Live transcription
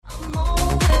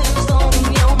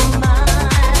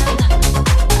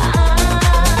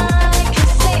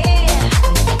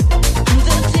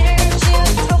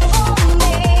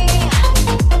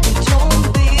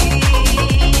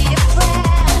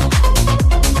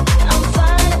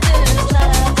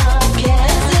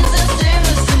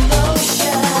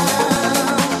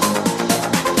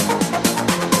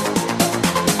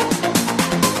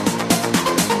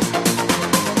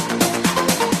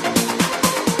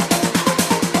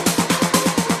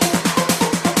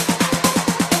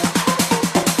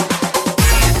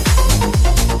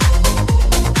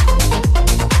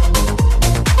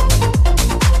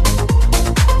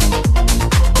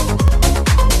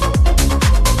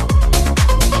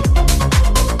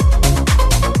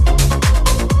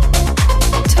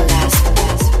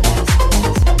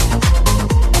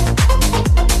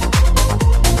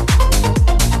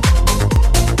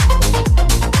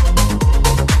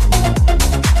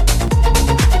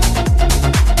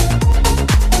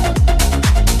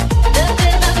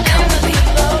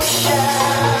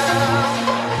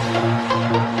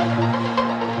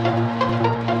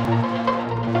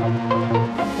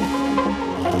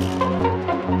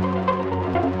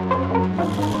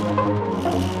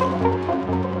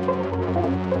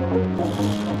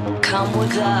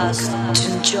with us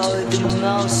to enjoy the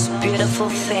most beautiful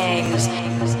things.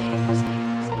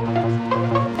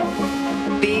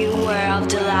 Be aware of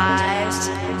the lies,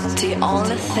 the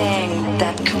only thing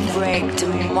that can break the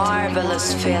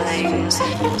marvelous feelings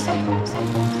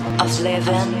of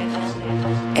living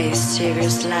a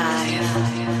serious life.